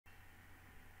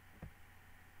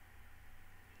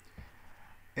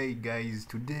Hey guys,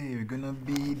 today we're gonna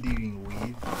be dealing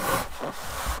with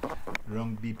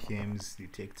wrong BPMs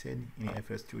detected in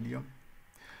FL Studio,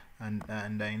 and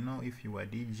I know if you are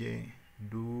DJ,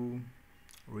 do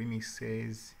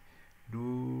remixes,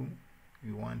 do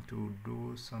you want to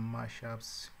do some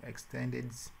mashups,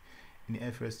 extendeds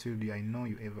in FL Studio, I know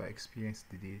you ever experienced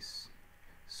this.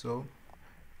 So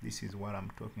this is what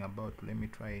I'm talking about. Let me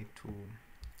try to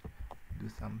do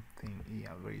something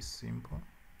here very simple,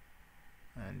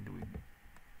 and we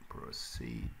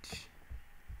proceed.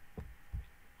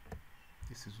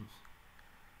 This is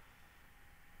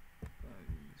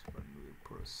when we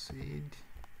proceed.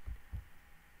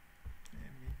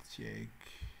 Let me check.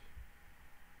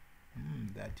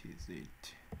 That is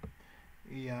it.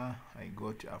 Here I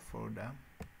got a folder.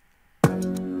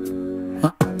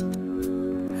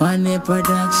 One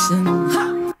production.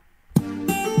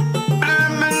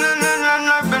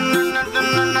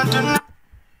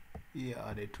 Here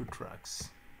are the two tracks.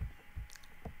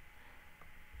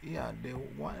 Here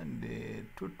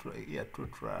two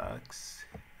tracks.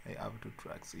 I have two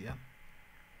tracks here.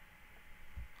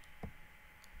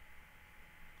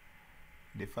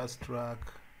 The first track,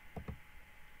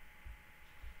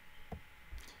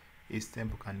 its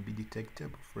tempo can be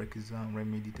detected. For example, let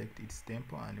me detect its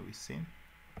tempo and we see.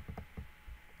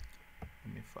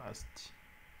 Let me first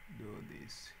do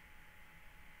this.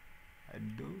 I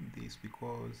do this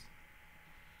because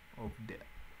of the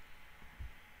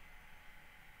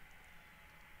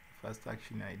first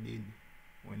action I did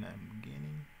when I'm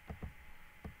beginning.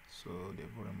 So the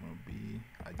volume will be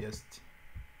adjust.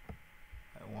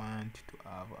 I want to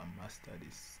have a master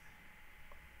this.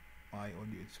 My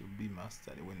audio to be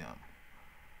mastered when I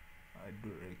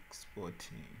do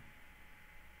exporting.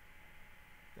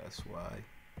 That's why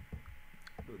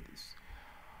I do this.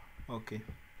 Okay,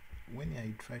 when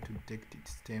I try to detect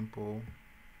its tempo,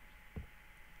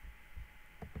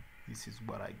 this is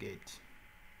what I get.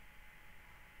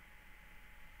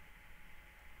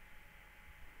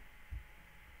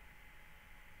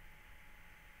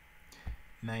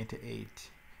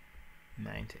 "98,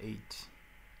 98."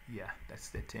 Yeah, that's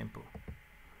the tempo.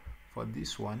 For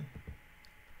this one,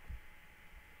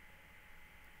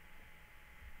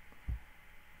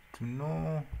 to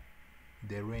know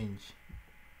the range,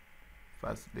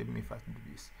 first let me first do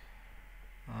this.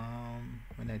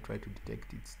 When I try to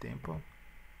detect its tempo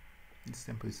is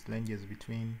ranges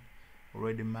between,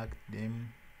 already marked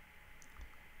them.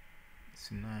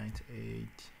 It's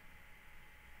 98.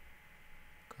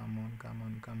 Come on.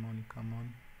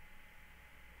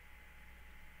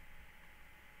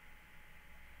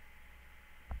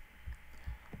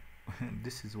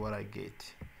 This is what I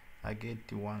get. I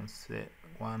get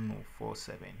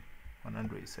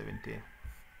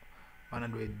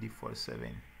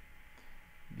 147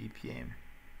 BPM.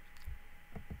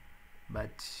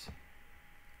 But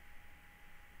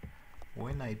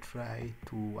when I try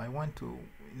to, I want to,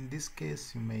 in this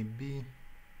case, you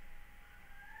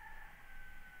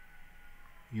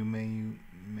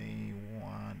may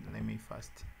want, let me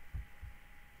first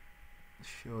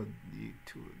show you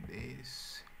to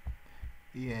this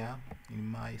here in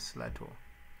my Slato.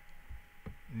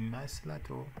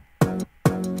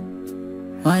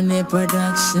 One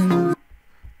production.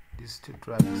 These two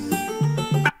tracks,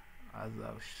 as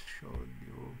I've showed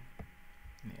you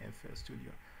in FL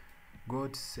Studio,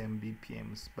 got same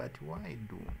BPMs, but why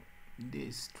do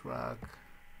this track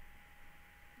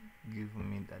give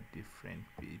me that different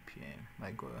BPM?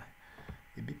 My God,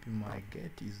 the BPM I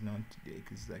get is not the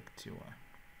exact one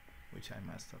which I'm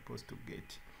supposed to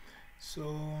get.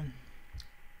 So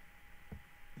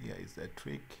here is the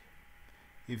trick.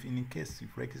 If in case,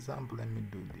 for example, let me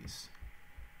do this.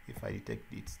 If I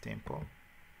detect its tempo,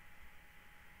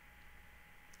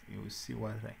 you will see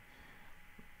what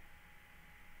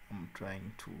I'm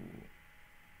trying to.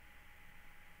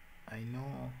 I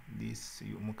know this,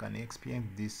 you can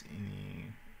experience this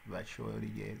in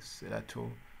virtually, yes,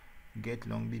 get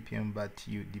long BPM, but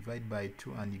you divide by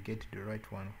 2 and you get the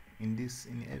right one. In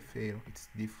FL it's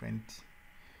different.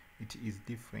 It is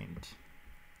different.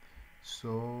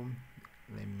 So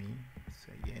let me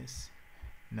say yes.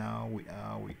 Now we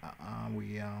are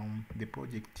the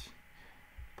project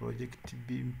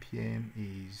BPM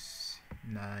is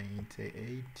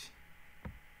 98.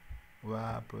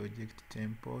 Wow, project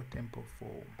tempo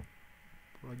 4.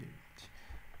 Project,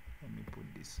 let me put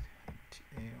this at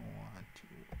A1.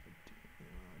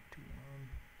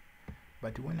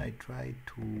 But when I try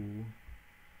to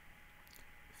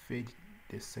fade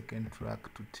the second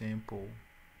track to tempo,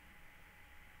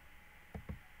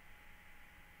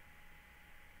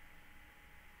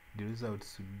 the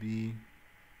results would be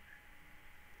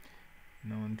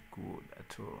not good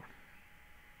at all.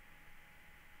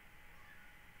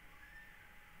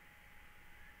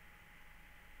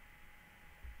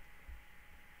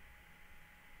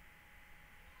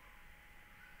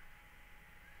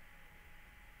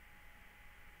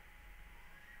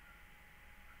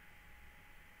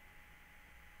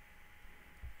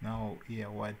 Now here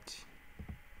what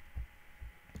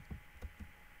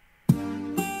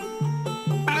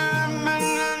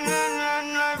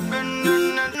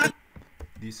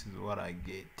this is what I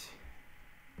get.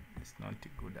 It's not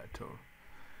good at all.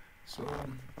 So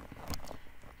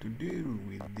to deal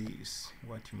with this,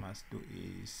 what you must do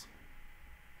is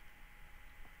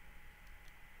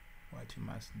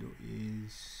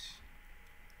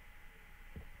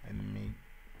let me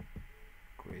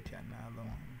create another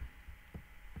one.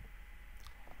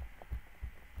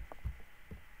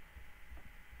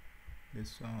 The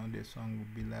song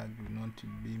will be like, will not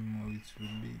be more, it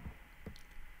will be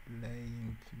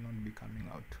playing, will not be coming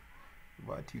out.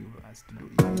 What you have to do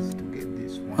is to get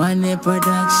this one. One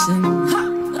production.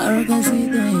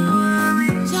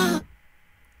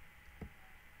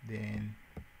 Then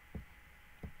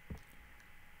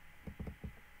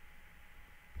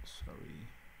sorry,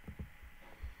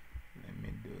 let me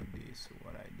do this.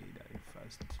 What I did at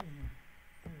first.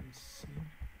 Let's see.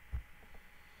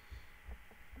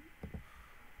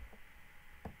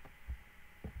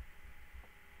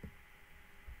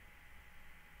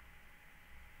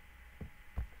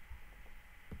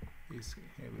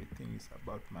 Everything is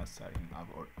about mastering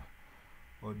about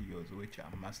audios which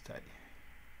are mastered.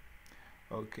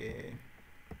 Okay,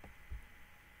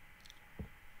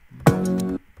 let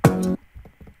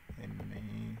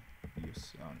me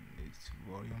use on this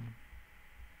volume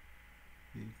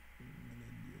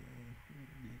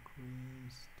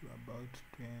decrease to about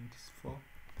 24.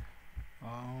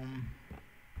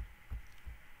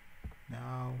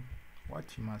 Now what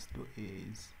you must do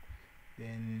is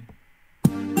then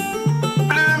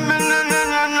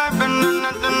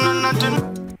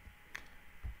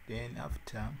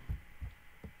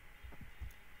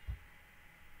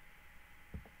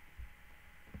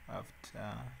after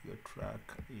your track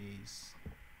is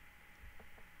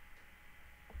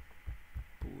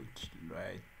put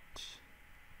right,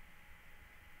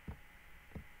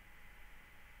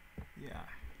 yeah,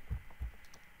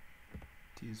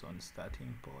 it is on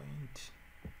starting point,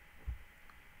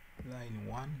 line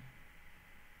 1,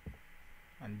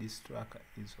 and this track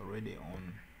is already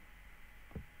on,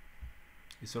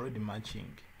 it's already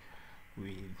matching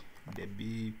with the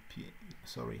BPM.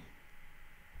 Sorry,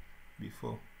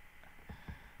 before,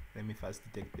 let me first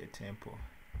detect the tempo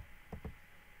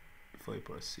before we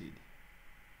proceed.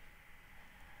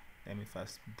 Let me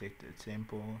first detect the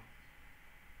tempo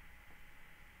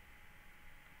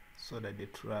so that the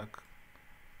track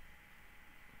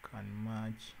can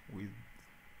match with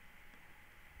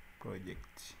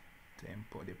project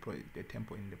tempo, the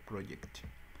tempo in the project.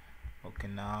 Okay,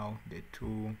 now the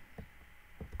two,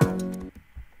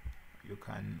 you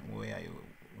can,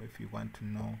 if you want to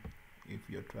know if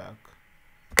your track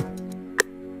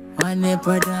One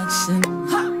production.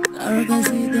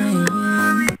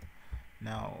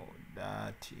 now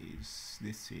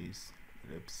this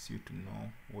helps you to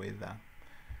know whether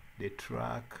the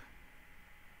track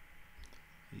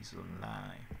is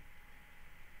online.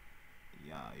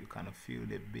 Yeah, you can feel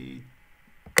the beat.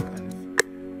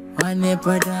 One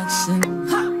production.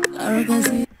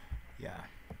 Yeah.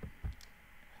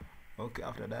 Okay,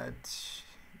 after that,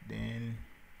 then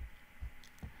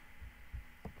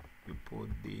you put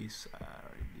this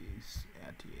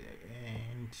at the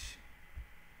end.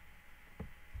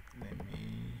 Let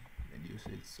me reduce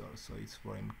it so it's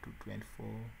volume to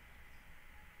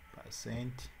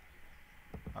 24%.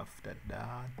 After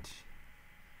that,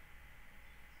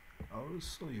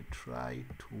 also you try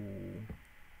to,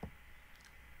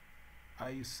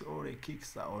 I saw the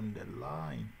kicks are on the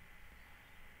line.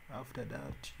 After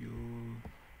that, you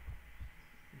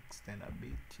extend a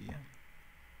bit here.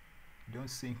 Don't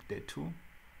sync the two,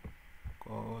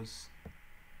 cause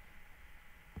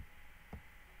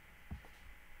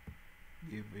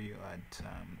give you hard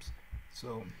times.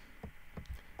 So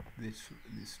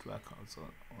this track also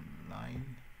on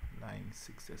line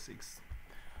 66.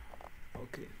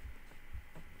 Okay,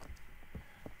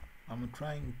 I'm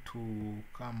trying to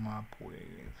come up with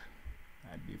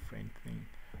a different thing.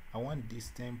 I want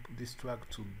this track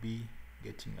to be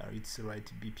getting its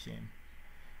right BPM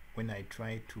when I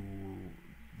try to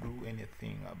do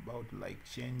anything about like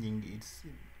changing it,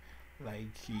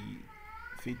 like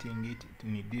fitting it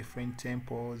in different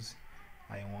tempos.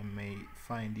 I may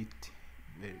find it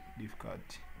very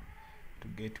difficult to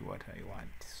get what I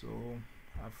want. So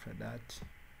After that,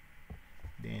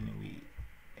 then we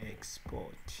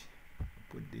export.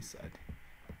 Put this at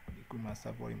the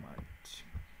master volume at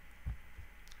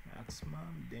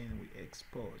maximum, then we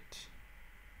export.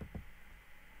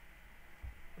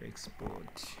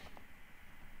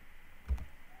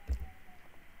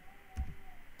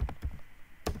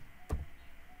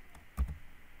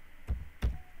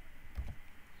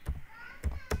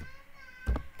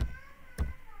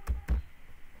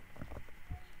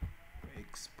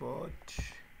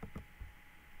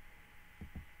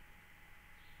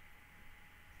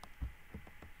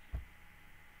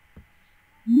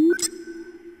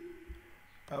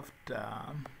 After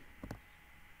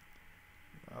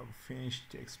I've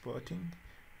finished exporting,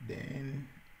 then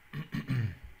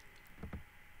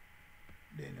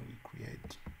then we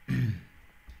create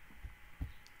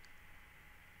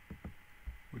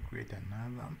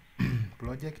another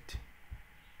project.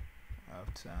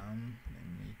 After let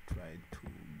me try to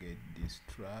get this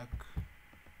track,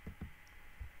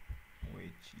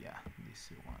 which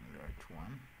this one, right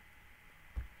one.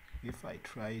 If I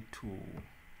try to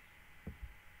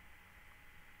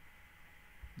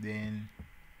then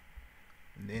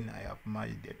I have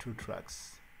merged the two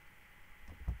tracks.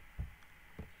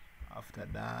 After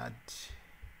that,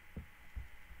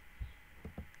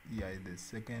 here is the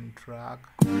second track,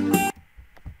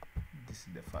 this is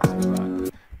the first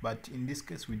track, but in this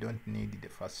case we don't need the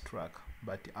first track,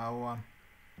 but our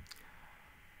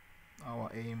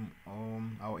aim,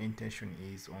 our intention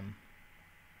is on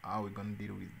how we're going to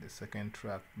deal with the second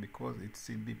track, because it's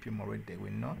BPM already, we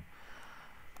know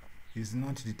is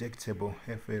not detectable.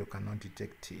 FL cannot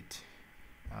detect it,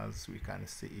 as we can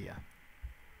see here.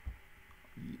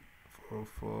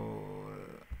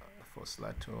 For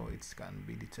Slato, it can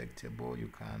be detectable. You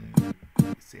can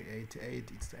say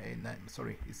 88. It's 89.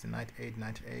 Sorry, it's 98,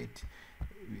 98.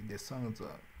 The songs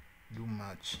do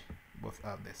match. Both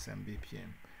have the same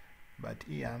BPM. But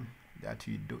here, that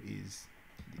you do is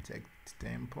detect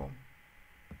tempo.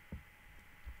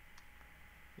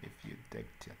 If you take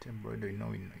your tempo, you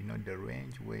know the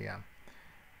range where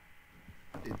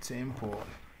the tempo,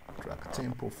 track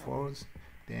tempo falls.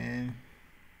 Then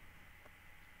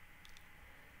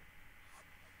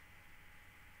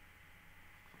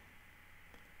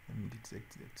let me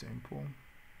detect the tempo.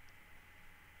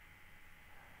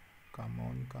 Come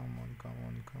on.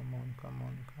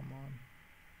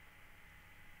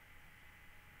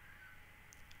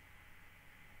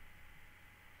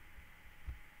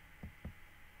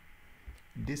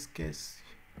 In this case,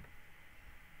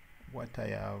 what I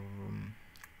have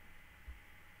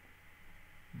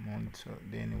mounted,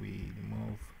 then we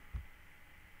remove.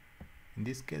 In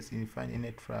this case, if you find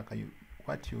any track,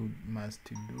 what you must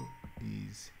do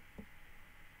is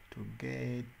to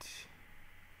get,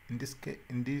 in this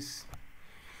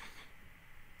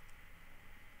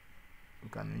you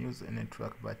can use any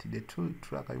track, but the two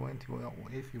track I want to,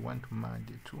 if you want to merge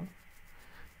the two,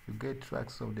 you get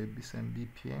tracks of the same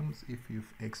BPMs. If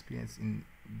you've experienced in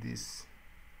this,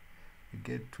 you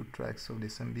get two tracks of the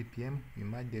same BPM, you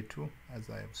merge the two as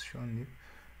I have shown you,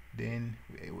 then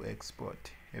we will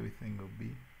export. Everything will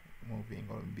be moving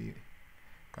or be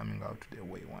coming out the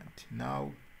way you want.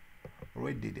 Now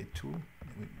already the two,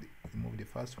 we remove the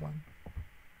first one,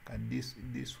 and this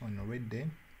one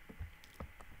already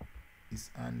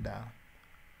is under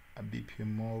a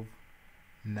BPM of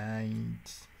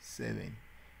 97.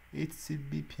 Its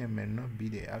BPM may not be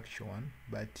the actual one,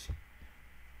 but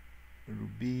it will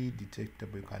be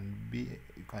detectable. You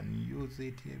can use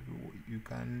it. You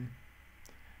can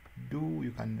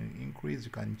increase,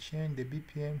 you can change the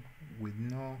BPM with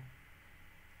no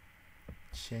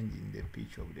change in the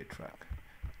pitch of the track.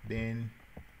 Then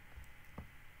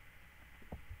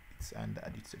it's under a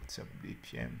detectable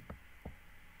BPM.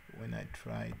 When I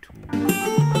try to,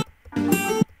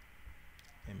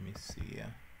 let me see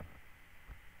here.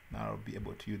 Now I'll be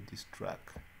able to use this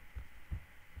track.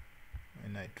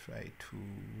 When I try to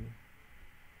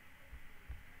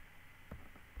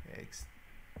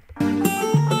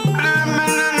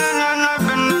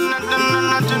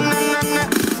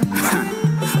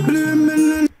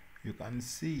you can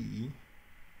see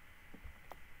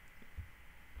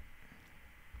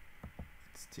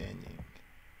it's changing.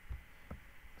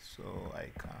 So I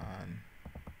can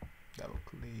double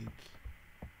click,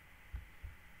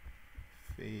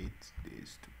 fade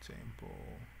this to tempo.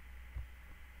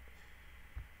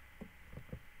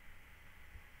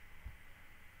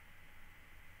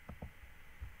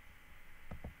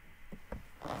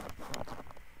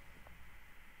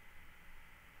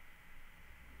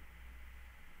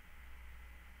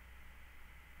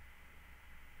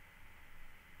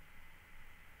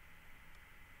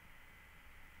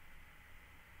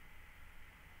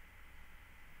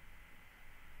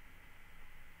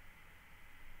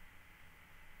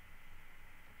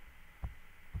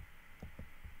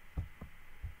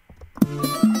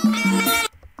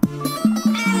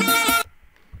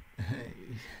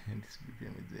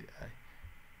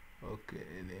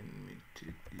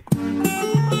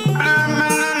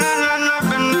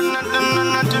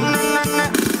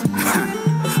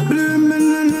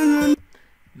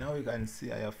 can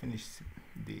see I have finished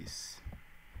this.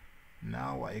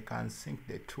 Now I can sync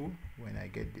the two when I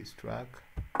get this track.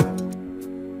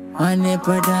 On the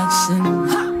production,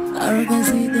 I can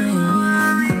see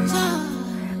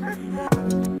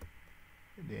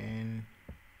Then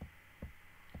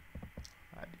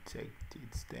I detect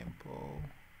its tempo.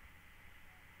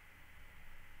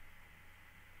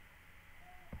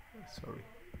 Sorry.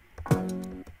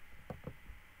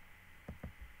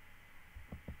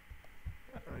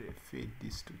 I already feed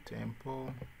this to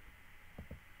tempo.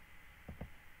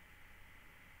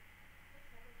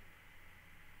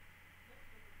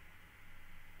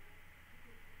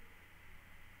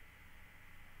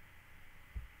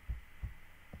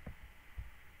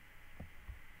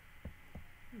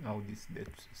 Now this is the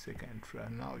second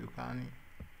track. Now you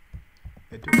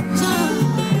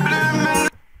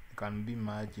can be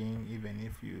merging even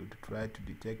if you try to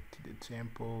detect the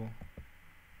tempo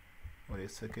or the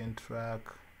second track.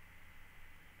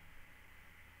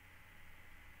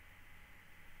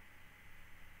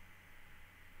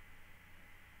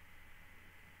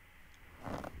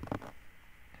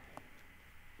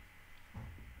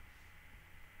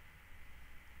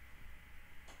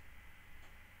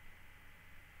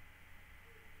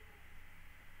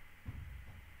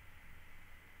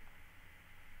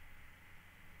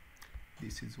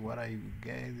 This is what I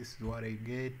get. This is what I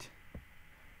get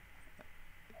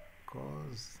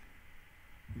because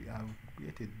we have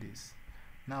created this.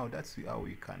 Now that's how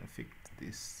we can fix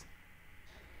this,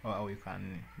 or how we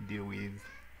can deal with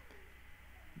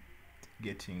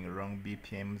getting wrong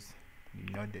BPMs. You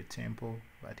know the tempo,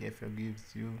 but FL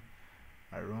gives you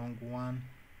a wrong one.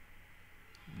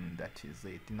 That is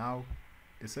it. Now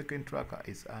the second track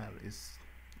it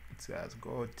has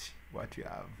got what you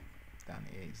have done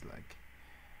here is like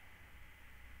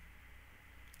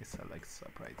it's a like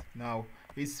surprise. Now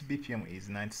its BPM is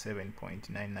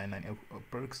 97.999,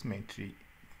 approximately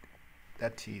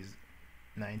that is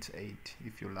 98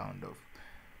 if you round off.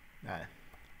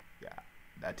 Yeah,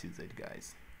 that is it,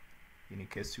 guys. In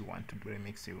case you want to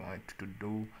remix, you want to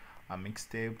do a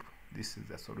mixtape, this is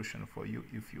a solution for you.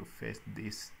 If you face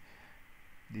this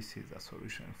is a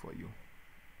solution for you,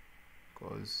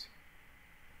 because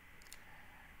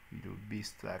you'll be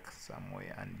stuck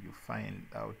somewhere and you find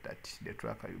out that the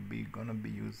track you'll gonna be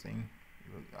using,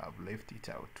 you have left it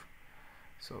out.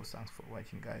 So thanks for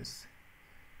watching, guys.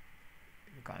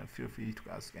 You can feel free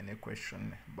to ask any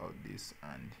question about this,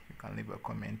 and you can leave a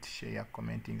comment, share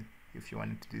commenting. If you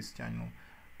want to this channel,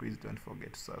 please don't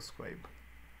forget to subscribe.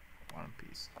 One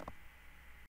piece.